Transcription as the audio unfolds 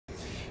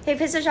Hey,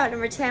 pistol shot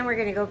number 10, we're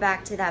going to go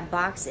back to that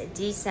box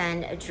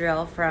descend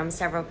drill from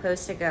several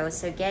posts ago.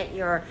 So get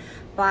your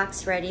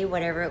box ready,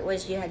 whatever it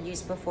was you had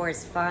used before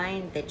is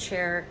fine. The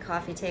chair,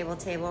 coffee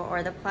table,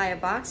 or the plyo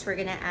box. We're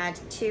going to add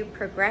 2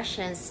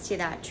 progressions to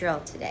that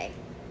drill today.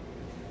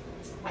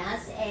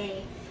 As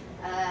a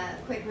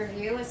quick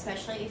review,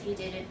 especially if you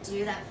didn't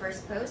do that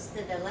first post,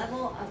 the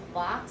level of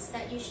box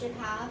that you should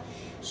have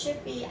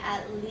should be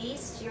at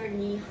least your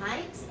knee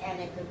height, and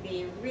it could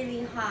be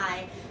really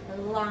high,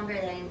 longer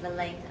than the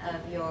length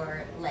of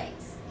your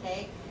legs,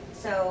 okay?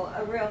 So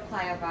a real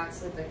plyo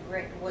box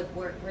would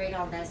work great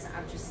on this.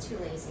 I'm just too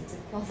lazy to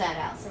pull that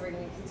out. So we're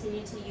going to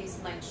continue to use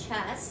my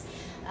chest,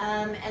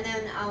 and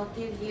then I'll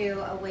give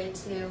you a way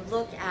to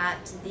look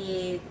at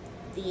the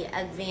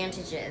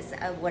advantages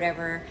of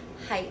whatever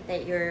height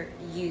that you're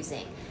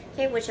using,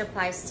 okay, which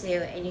applies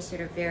to any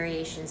sort of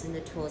variations in the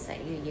tools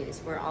that you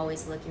use. We're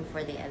always looking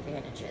for the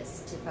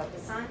advantages to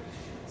focus on.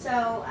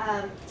 So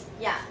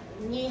yeah,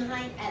 knee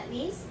height at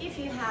least. If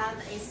you have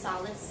a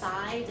solid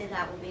side,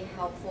 that will be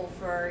helpful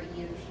for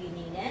you if you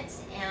need it.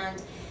 And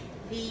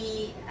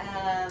the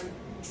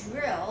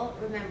drill,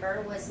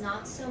 remember, was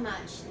not so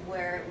much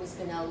where it was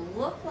going to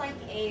look like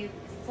a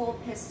full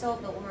pistol,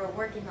 but we were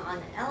working on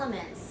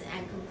elements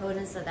and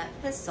components of that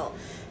pistol.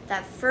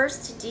 That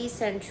first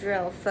descend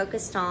drill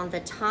focused on the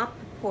top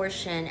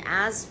portion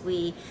as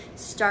we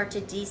start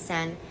to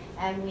descend,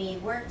 and we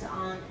worked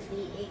on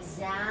the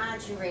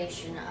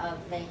exaggeration of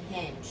the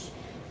hinge.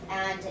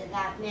 And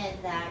that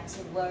meant that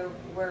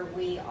where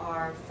we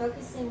are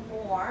focusing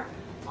more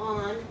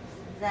on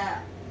the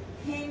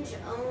hinge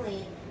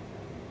only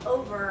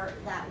over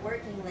that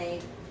working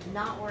leg,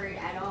 not worried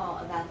at all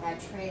about that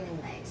trailing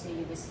leg. So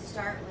you would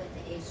start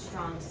with a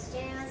strong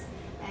stance,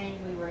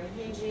 and we were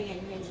hinging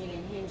and hinging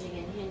and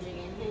hinging and hinging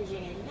and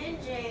hinging and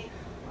hinging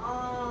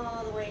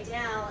all the way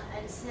down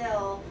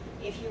until,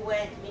 if you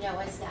went, you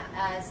know,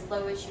 as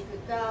low as you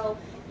could go,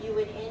 you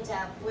would end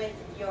up with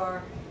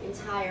your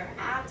entire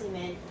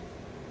abdomen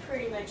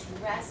pretty much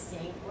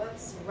resting,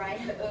 whoops, right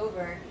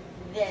over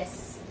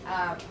this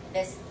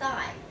this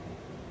thigh.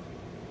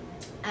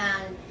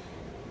 And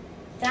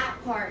that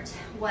part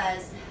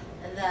was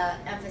the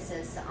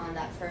emphasis on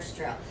that first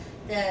drill.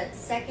 The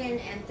second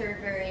and third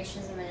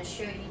variations I'm going to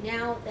show you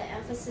now, the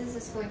emphasis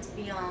is going to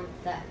be on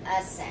the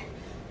ascent.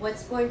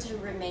 What's going to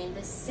remain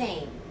the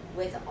same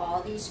with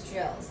all these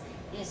drills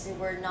is that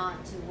we're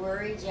not too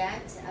worried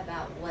yet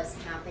about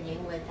what's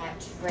happening with that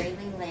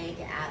trailing leg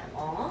at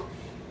all.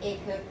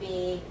 It could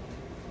be,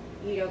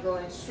 you know,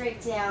 going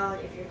straight down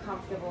if you're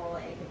comfortable.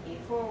 It could be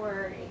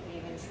forward. It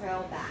could even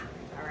trail back.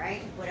 All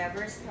right,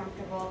 whatever is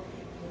comfortable.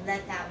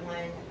 Let that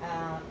one,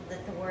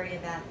 let the worry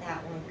about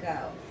that one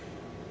go.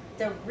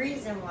 The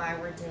reason why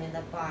we're doing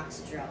the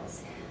box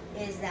drills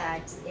is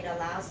that it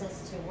allows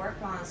us to work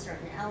on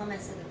certain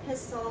elements of the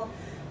pistol,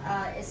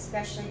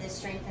 especially the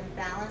strength and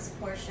balance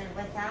portion,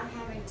 without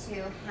having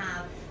to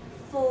have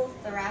full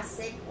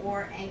thoracic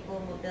or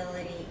ankle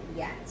mobility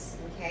yet.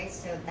 Okay,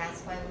 so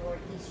that's why we work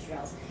these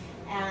drills.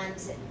 And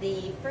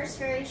the first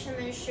variation I'm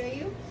going to show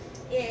you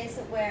is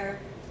where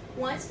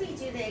once we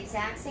do the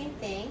exact same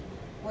thing,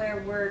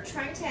 where we're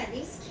trying to at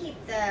least keep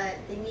the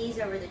knees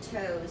over the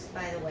toes,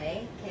 by the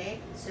way, okay?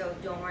 So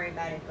don't worry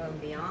about it going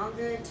beyond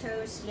the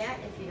toes yet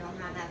if you don't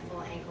have that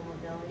full ankle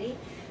mobility.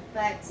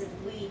 But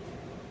we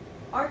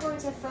are going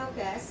to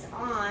focus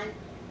on,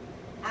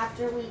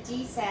 after we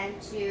descend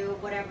to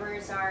whatever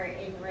is our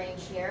in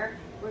range here,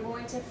 we're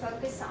going to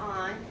focus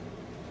on,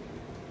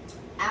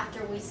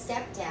 after we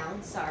step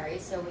down,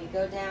 so we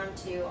go down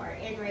to our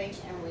in range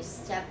and we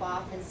step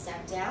off and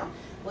step down,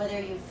 whether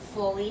you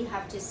fully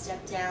have to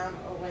step down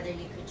or whether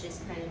you could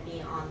just kind of be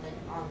on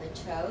the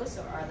toes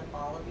or on the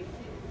ball of your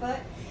foot,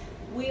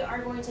 we are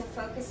going to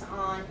focus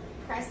on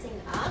pressing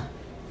up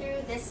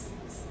through this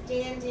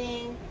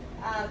standing,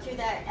 through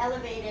that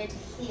elevated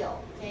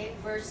heel, okay,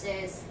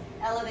 versus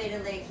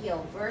elevated leg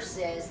heel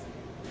versus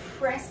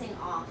pressing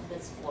off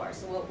this floor.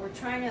 So what we're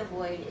trying to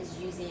avoid is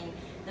using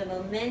the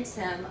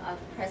momentum of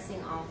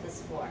pressing off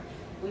this floor.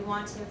 We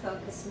want to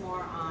focus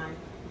more on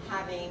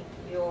having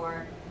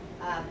your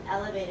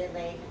elevated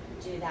leg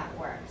do that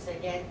work. So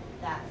again,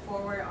 that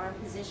forward arm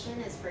position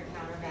is for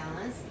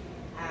counterbalance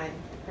and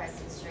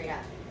pressing straight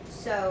up.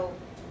 So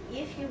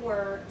if you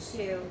were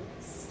to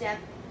step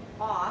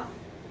off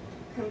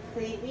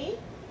completely,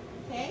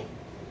 okay,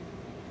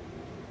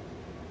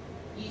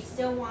 you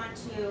still want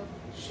to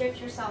shift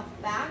yourself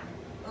back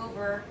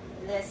over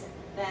this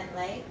bent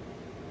leg,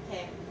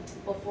 okay,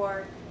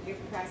 before you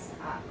press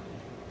up.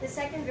 The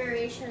second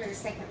variation or the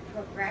second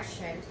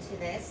progression to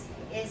this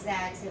is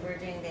that we're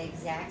doing the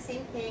exact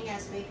same thing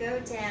as we go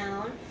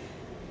down.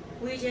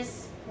 We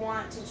just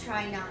want to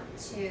try not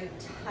to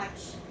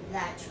touch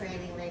that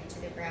trailing leg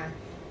to the ground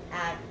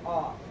at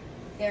all,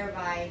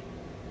 thereby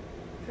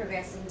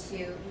progressing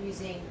to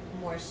using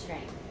more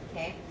strength,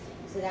 okay?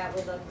 So that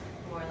would look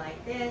more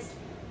like this.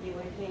 You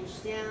would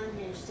hinge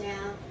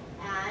down,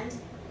 and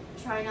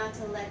try not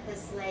to let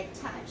this leg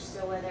touch.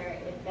 So whether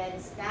it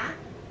bends back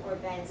or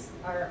bends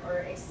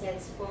or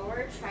extends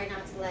forward, try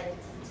not to let it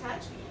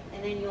touch.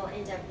 and then you'll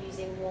end up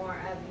using more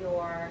of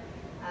your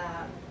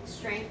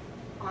strength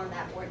on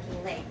that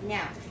working leg.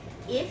 Now,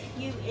 if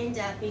you end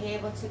up being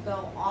able to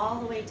go all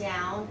the way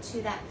down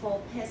to that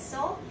full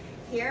pistol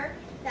here,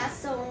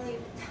 that's the only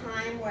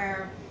time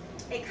where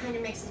it kind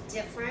of makes a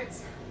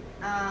difference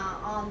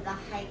on the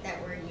height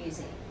that we're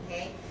using,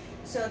 okay?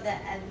 So the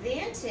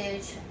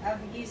advantage of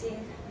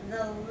using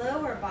the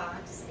lower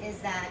box is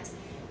that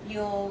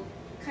you'll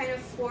kind of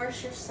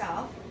force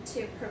yourself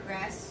to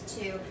progress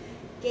to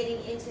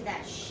getting into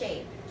that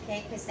shape,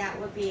 okay? Because that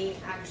would be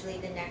actually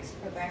the next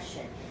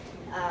progression,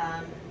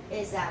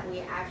 is that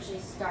we actually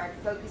start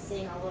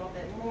focusing a little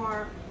bit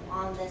more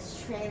on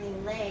this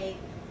trailing leg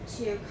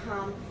to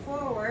come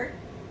forward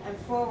and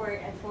forward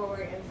and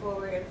forward and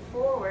forward and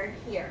forward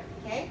here,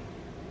 okay?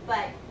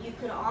 But you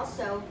could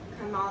also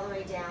come all the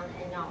way down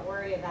and not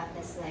worry about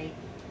this leg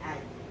and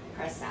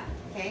press up,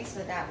 okay? So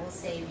that will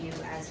save you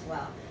as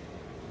well.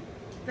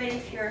 But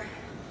if you're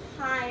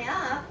high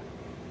up,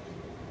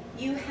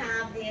 you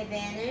have the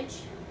advantage,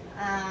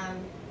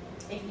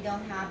 if you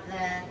don't have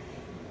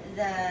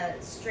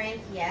the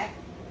strength yet,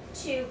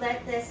 to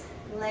let this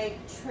leg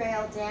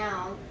trail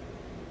down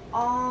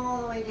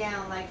all the way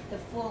down, like the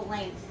full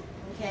length,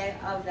 okay,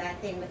 of that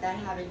thing without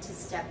having to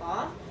step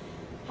off.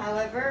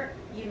 However,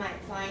 you might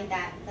find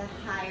that the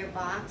higher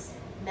box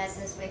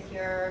messes with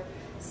your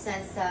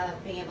sense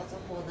of being able to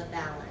hold the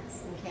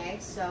balance, okay?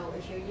 So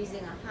if you're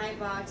using a high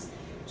box,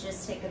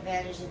 just take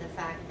advantage of the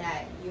fact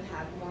that you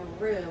have more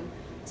room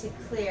to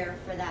clear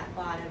for that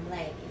bottom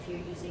leg. If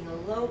you're using a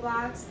low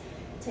box,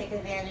 take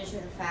advantage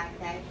of the fact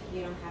that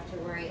you don't have to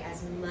worry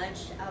as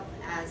much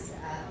as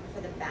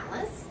for the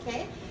balance,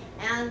 okay?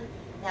 And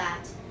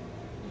that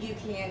you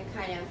can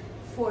kind of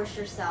force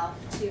yourself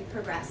to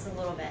progress a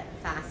little bit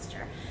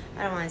faster.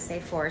 I don't want to say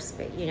force,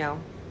 but you know,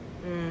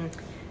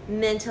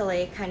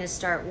 mentally kind of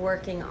start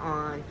working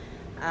on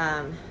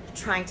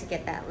trying to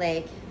get that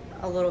leg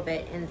a little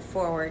bit in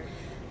forward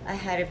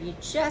ahead of you,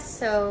 just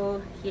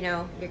so you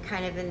know you're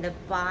kind of in the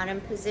bottom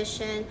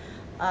position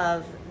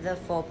of the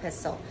full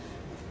pistol.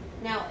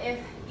 Now, if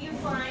you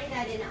find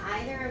that in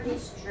either of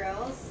these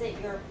drills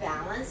that your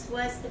balance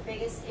was the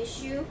biggest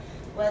issue,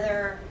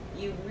 whether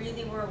you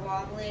really were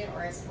wobbly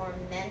or it's more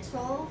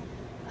mental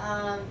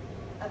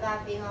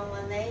about being on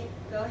one leg,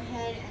 go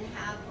ahead and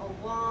have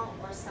a wall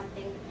or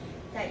something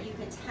that you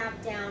could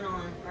tap down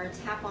on or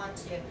tap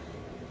onto.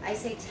 I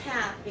say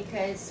tap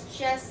because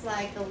just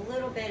like a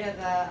little bit of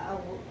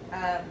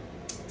a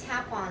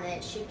tap on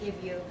it should give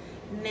you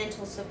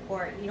mental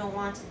support. You don't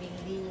want to be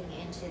leaning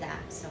into that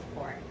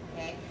support,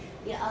 okay?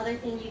 The other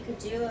thing you could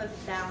do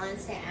if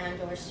balance and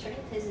or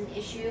strength is an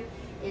issue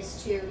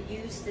is to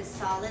use the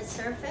solid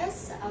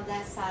surface of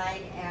that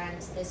side,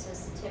 and this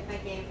was the tip I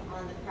gave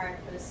on the prior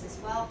post as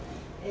well,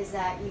 is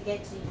that you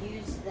get to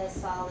use the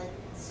solid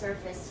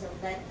surface to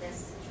let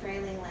this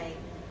trailing leg,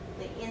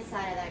 the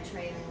inside of that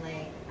trailing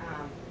leg,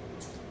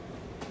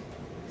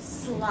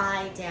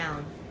 slide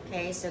down,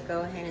 okay? So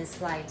go ahead and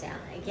slide down.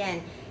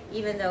 Again,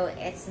 even though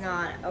it's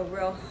not a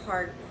real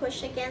hard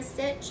push against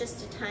it,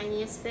 just a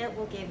tiniest bit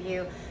will give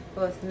you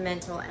both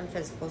mental and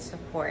physical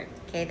support,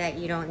 okay, that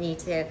you don't need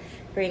to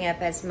bring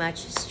up as much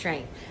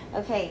strength.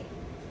 Okay,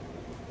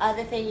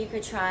 other thing you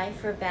could try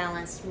for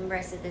balance, remember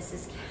I said this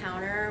is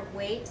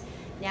counterweight.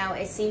 Now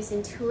it seems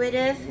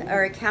intuitive,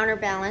 or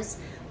counterbalance,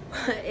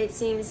 it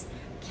seems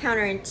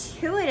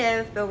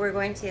counterintuitive, but we're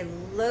going to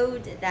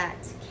load that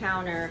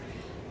counterbalance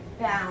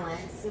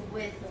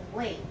with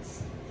weight,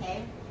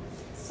 okay?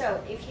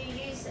 So if you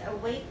use a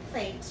weight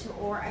plate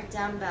or a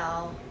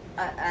dumbbell,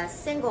 a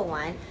single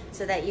one,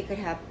 so that you could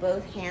have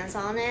both hands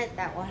on it,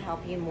 that will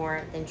help you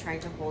more than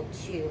trying to hold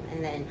two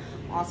and then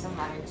also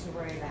having to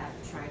worry about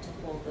trying to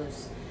hold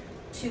those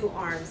two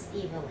arms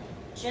evenly.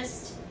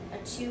 Just a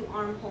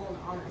 2-arm hold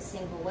on a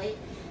single weight.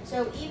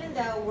 So even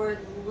though we're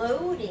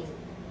loading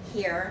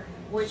here,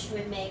 which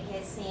would make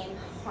it seem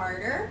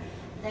harder,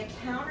 the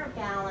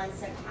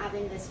counterbalance of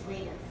having this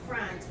weight in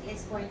front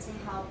is going to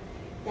help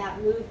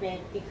that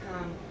movement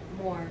become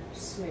more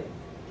smooth,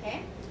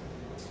 okay?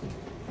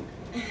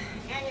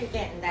 And you're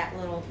getting that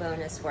little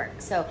bonus work.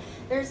 So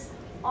there's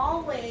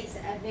always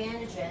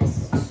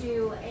advantages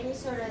to any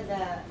sort of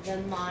the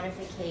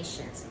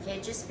modifications, okay?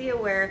 Just be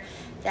aware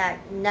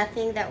that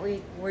nothing that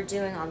we're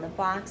doing on the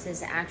box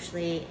is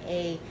actually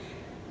a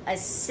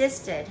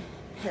assisted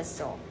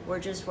pistol. We're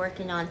just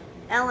working on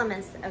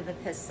elements of the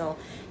pistol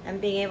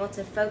and being able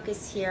to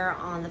focus here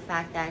on the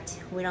fact that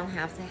we don't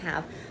have to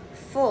have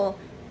full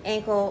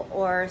ankle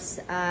or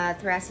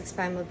thoracic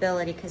spine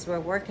mobility, because we're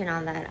working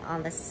on that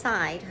on the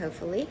side,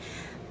 hopefully,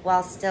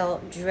 while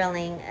still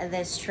drilling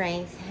the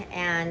strength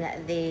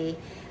and the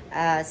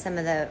some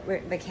of the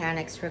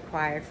mechanics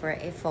required for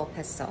a full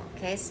pistol,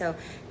 okay? So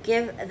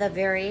give the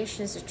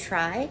variations a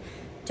try.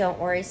 Don't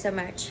worry so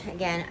much,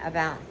 again,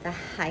 about the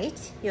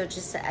height. You'll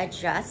just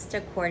adjust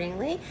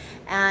accordingly.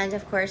 And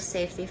of course,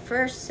 safety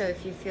first. So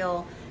if you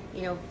feel,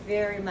 you know,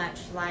 very much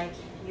like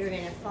you're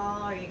gonna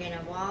fall or you're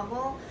gonna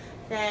wobble,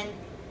 then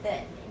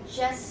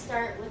just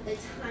start with the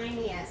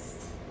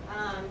tiniest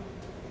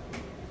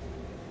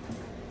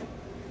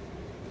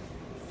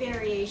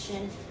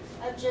variation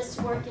of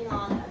just working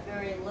on a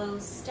very low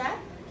step.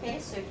 Okay,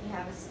 so if you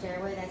have a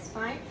stairway, that's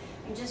fine.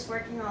 And just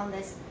working on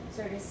this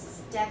sort of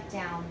step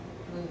down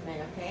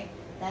movement, okay?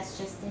 That's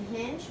just a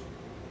hinge,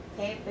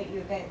 okay? But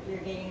you're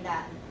getting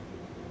that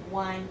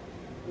one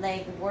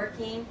leg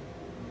working,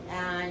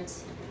 and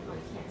oh,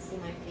 I can't see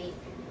my feet.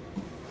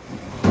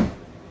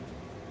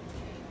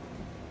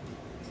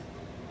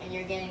 And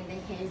you're getting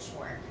the hinge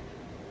work.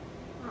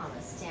 Oh,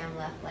 the stand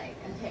left leg.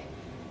 Okay,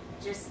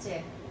 just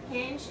to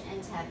hinge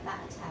and tap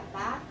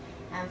back,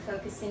 and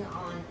focusing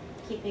on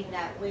keeping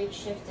that weight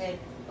shifted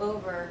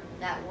over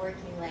that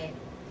working leg,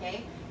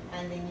 okay?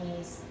 And the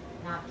knees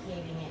not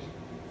caving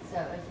in.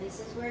 So if this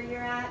is where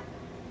you're at,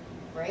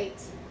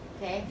 great,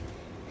 okay?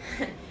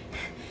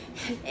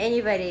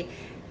 Anybody,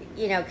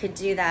 you know, could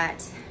do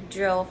that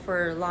drill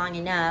for long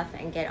enough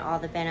and get all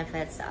the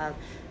benefits of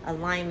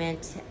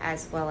alignment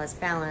as well as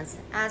balance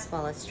as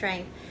well as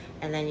strength,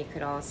 and then you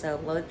could also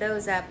load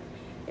those up.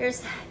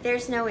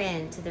 There's no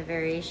end to the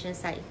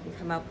variations that you can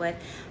come up with,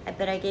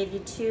 but I gave you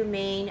 2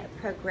 main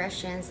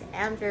progressions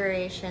and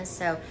variations,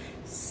 so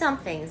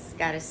something's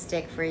got to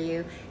stick for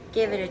you.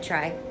 Give it a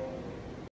try.